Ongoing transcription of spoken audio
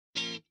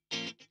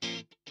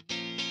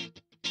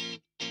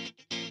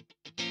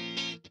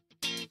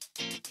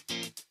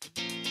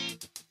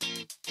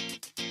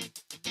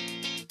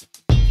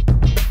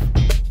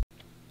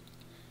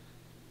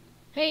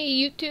Hey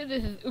YouTube,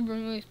 this is Uber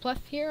Movies Plus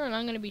here, and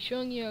I'm going to be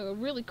showing you a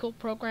really cool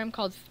program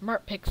called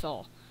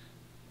Smartpixel.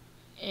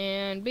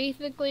 And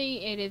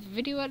basically, it is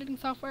video editing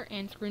software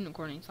and screen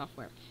recording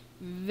software.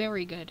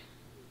 Very good.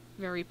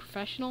 Very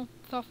professional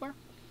software.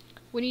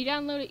 When you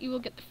download it, you will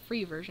get the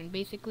free version.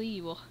 Basically,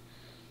 you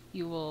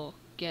will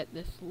get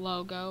this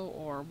logo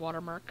or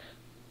watermark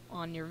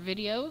on your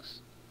videos.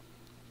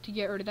 To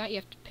get rid of that, you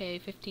have to pay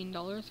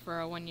 $15 for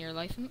a 1-year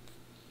license.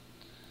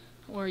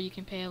 Or you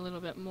can pay a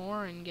little bit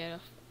more and get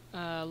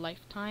a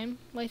lifetime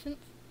license.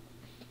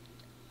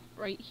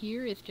 Right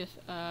here is just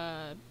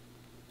a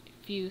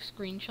few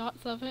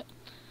screenshots of it.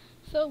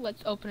 So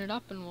let's open it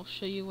up and we'll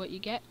show you what you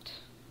get.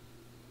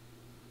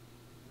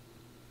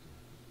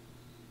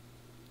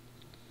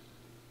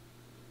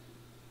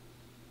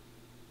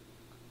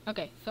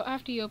 Okay, so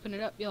after you open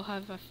it up, you'll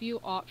have a few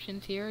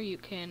options here. You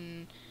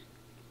can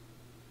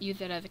use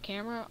it as a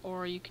camera,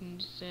 or you can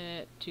use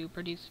it to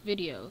produce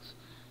videos.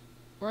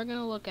 We're going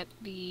to look at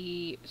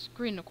the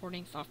screen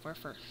recording software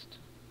first.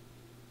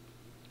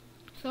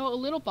 So a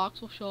little box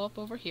will show up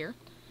over here.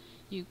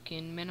 You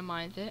can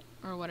minimize it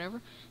or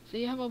whatever. So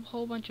you have a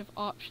whole bunch of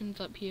options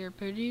up here.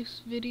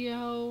 Produce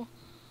video,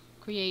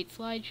 create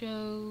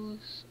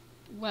slideshows,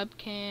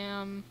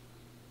 webcam,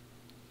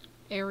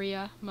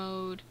 area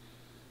mode,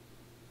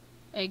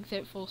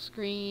 exit full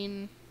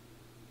screen,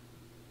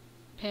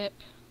 pip,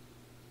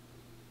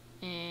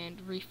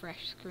 and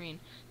refresh screen.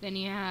 Then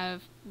you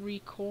have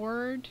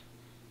record,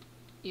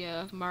 you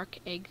have mark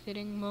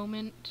exiting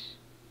moment,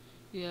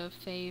 you have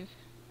save,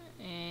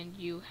 and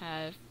you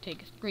have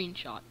take a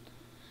screenshot.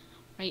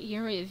 Right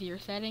here is your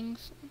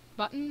settings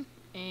button,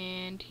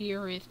 and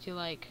here is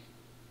to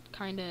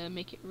kinda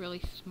make it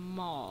really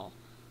small.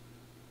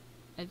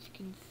 As you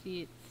can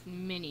see, it's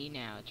mini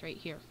now, it's right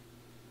here.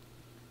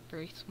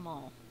 Very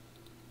small.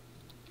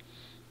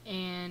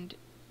 And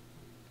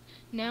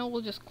now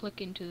we'll just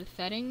click into the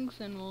settings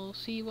and we'll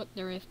see what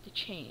there is to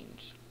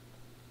change.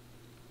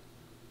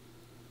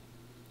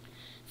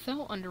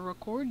 So under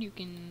record, you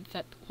can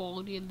set the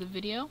quality of the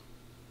video.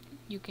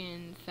 You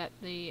can set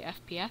the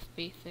FPS,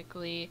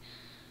 basically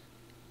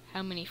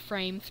how many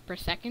frames per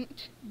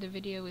second the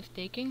video is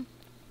taking.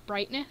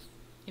 Brightness,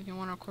 if you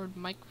want to record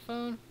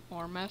microphone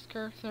or mouse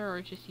cursor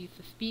or just use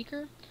the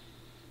speaker.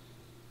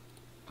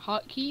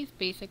 Hotkeys,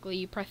 basically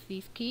you press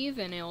these keys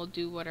and it will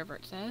do whatever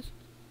it says.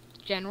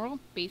 General,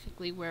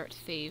 basically where it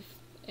saves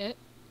it.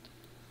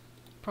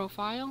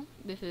 Profile,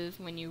 this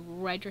is when you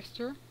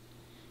register,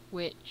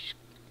 which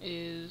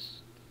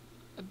is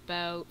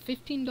about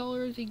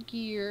 $15 a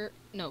year.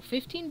 No,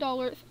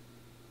 $15.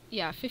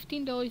 Yeah,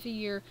 $15 a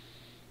year,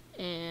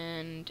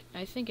 and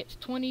I think it's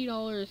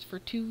 $20 for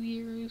 2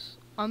 years.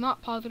 I'm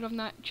not positive on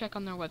that. Check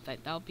on their website.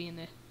 That'll be in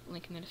the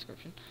link in the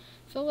description.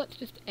 So let's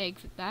just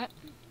exit that.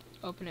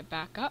 Open it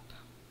back up.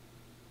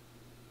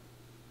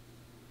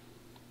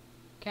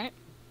 Okay.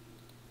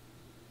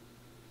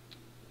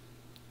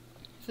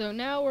 So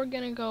now we're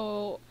gonna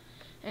go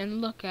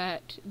and look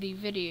at the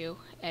video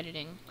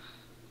editing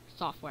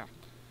software.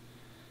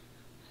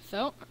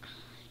 So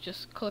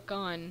just click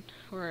on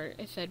where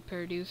it said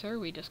producer.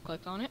 We just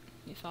clicked on it.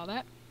 You saw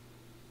that.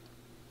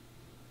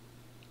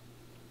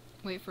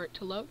 Wait for it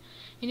to load,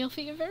 and you'll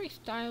see a very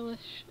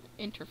stylish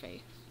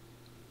interface.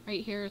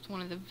 Right here is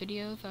one of the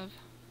videos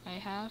I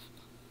have.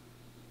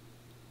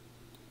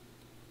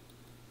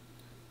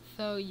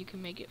 So you can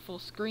make it full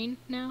screen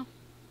now.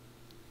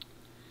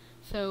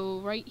 So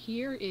right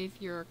here is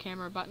your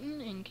camera button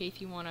in case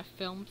you want to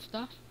film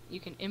stuff. You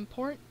can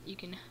import, you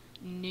can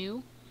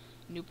new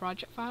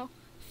project file,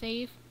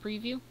 save,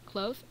 preview,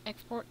 close,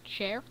 export,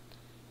 share.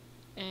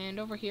 And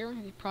over here,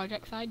 the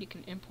project side, you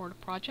can import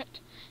a project.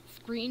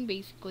 Screen,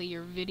 basically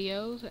your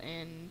videos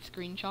and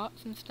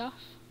screenshots and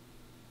stuff.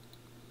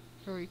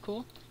 Very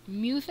cool.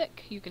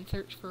 Music, you can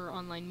search for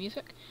online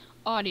music.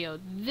 Audio,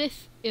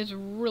 this is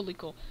really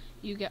cool.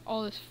 You get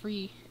all this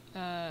free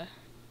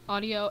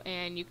audio,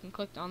 and you can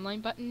click the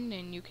online button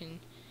and you can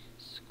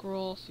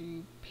scroll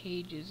through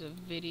pages of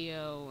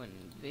video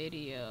and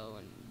video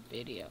and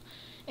video.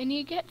 And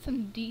you get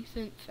some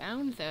decent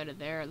sounds out of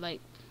there.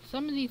 Like,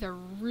 some of these are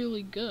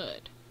really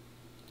good.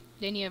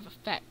 Then you have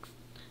effects.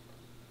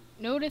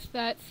 Notice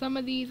that some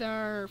of these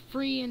are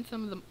free and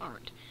some of them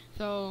aren't.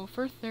 So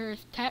first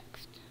there's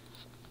text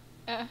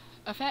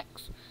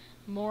effects,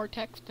 more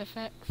text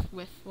effects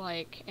with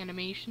like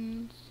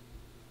animations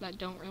that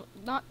don't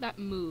not that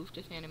move,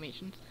 just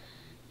animations.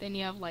 Then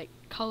you have like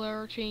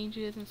color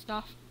changes and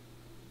stuff.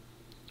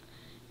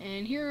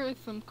 And here are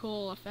some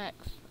cool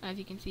effects. As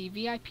you can see,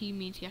 VIP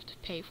means you have to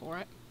pay for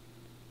it.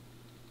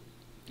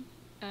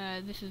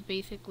 This is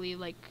basically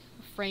like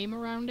a frame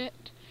around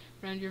it,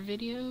 around your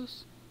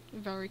videos.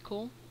 Very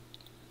cool.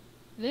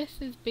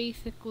 This is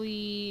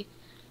basically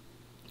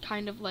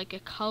kind of like a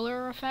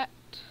color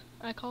effect,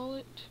 I call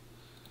it.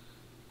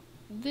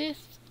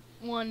 This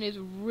one is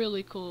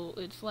really cool.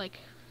 It's like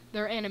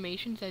there are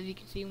animations, as you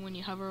can see. When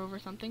you hover over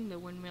something, the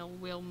windmill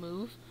will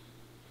move.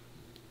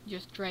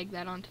 Just drag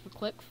that onto the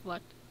clip,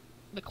 select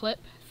the clip,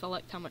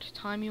 select how much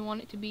time you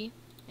want it to be,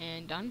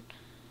 and done.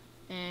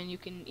 and you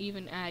can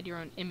even add your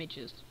own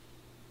images.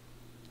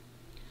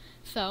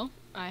 So,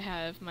 I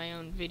have my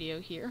own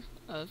video here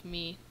of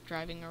me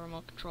driving a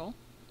remote control.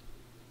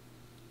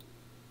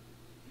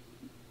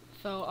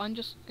 So I'm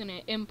just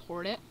gonna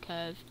import it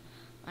because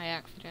I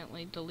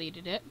accidentally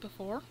deleted it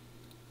before.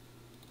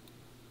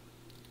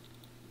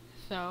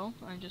 So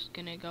I'm just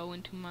gonna go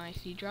into my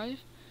C drive,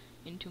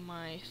 into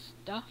my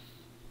stuff,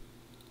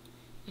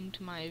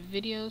 into my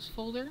videos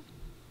folder,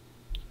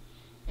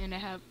 and I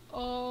have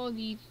all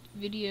these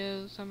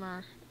videos. Some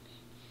are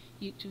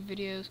YouTube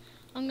videos.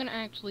 I'm gonna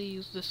actually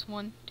use this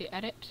one to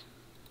edit,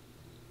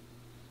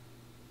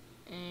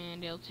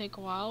 and it'll take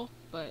a while,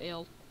 but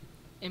it'll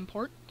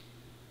import.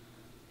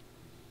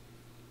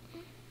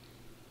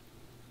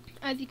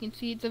 As you can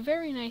see, it's a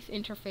very nice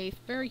interface,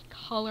 very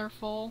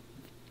colorful,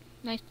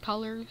 nice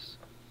colors,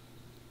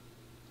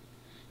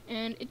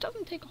 and it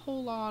doesn't take a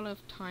whole lot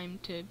of time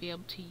to be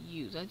able to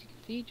use. As you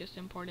can see, just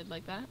imported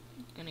like that.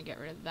 I'm gonna get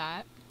rid of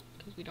that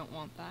because we don't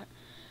want that.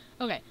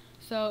 Okay,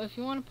 so if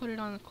you want to put it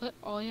on the clip,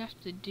 all you have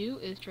to do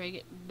is drag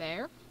it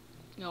there.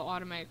 It'll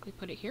automatically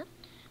put it here.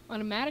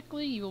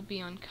 Automatically, you will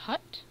be on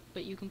cut,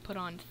 but you can put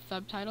on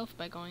subtitles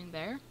by going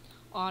there.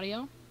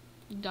 Audio,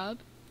 dub,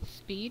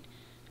 speed,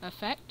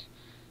 effect.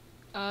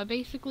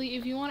 Basically,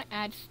 if you want to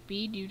add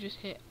speed, you just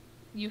hit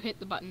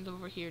the buttons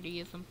over here to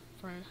use them.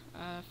 For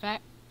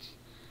effect,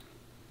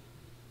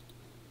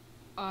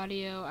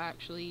 audio,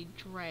 actually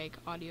drag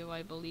audio,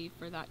 I believe,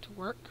 for that to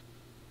work.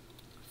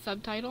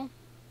 Subtitle,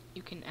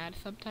 you can add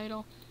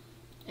subtitle,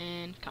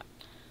 and cut.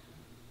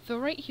 So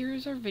right here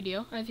is our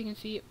video. As you can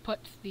see, it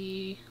puts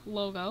the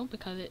logo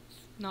because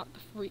it's not the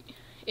free.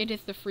 It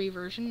is the free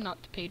version,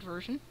 not the paid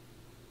version.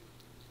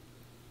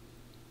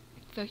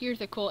 So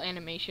here's a cool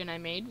animation I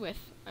made with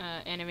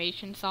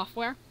animation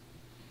software.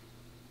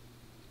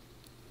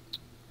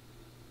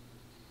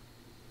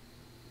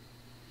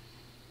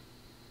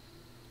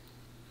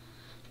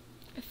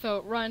 So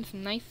it runs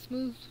nice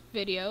smooth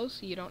videos,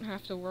 so you don't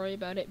have to worry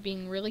about it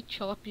being really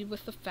choppy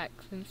with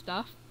effects and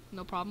stuff.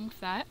 No problem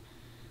with that.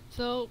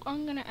 So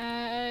I'm gonna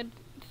add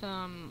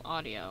some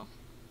audio.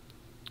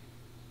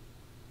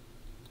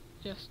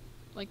 Just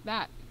like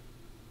that.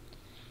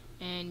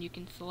 And you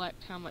can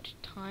select how much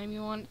time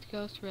you want it to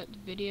go throughout the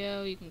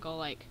video. You can go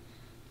like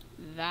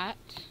that.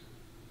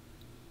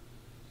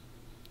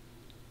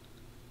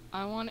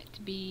 I want it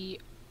to be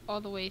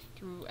all the way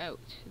throughout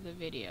the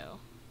video.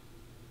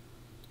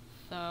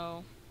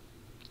 So,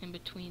 in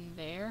between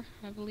there,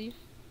 I believe.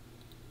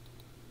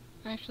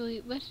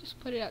 Actually, let's just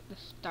put it at the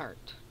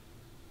start.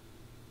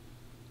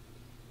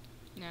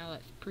 Now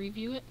let's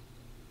preview it.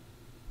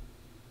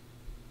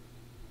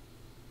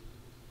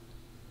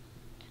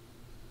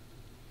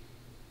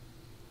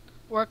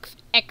 Works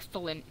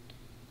excellent.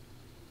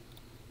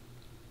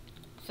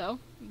 So,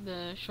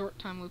 the short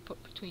time we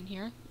put between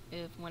here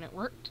is when it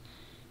worked.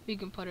 We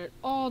can put it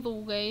all the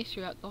way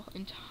throughout the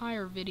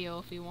entire video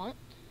if you want.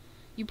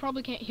 You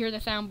probably can't hear the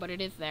sound, but it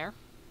is there.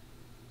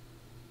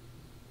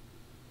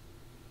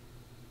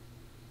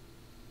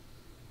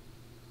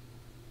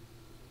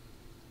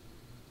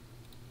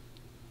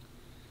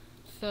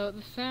 So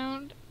the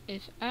sound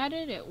is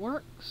added, it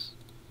works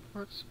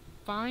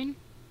fine,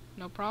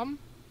 no problem.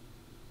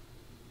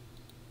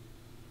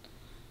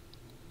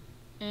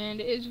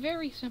 And it is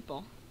very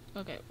simple.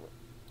 Okay,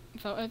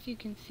 so as you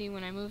can see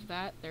when I move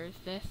that, there's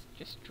this.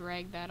 Just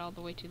drag that all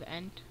the way to the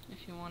end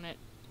if you want it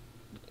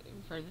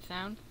for the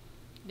sound.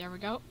 There we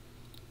go.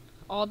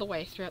 All the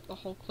way throughout the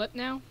whole clip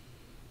now.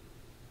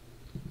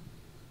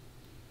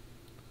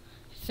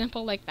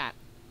 Simple like that.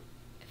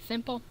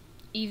 Simple,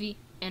 easy,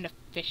 and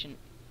efficient.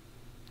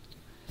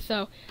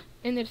 So,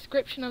 in the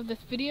description of this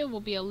video will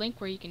be a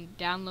link where you can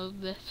download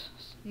this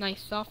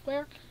nice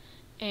software,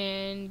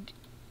 and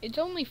it's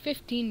only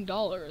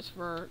 $15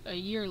 for a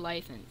year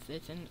license.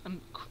 It's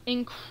an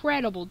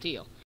incredible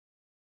deal.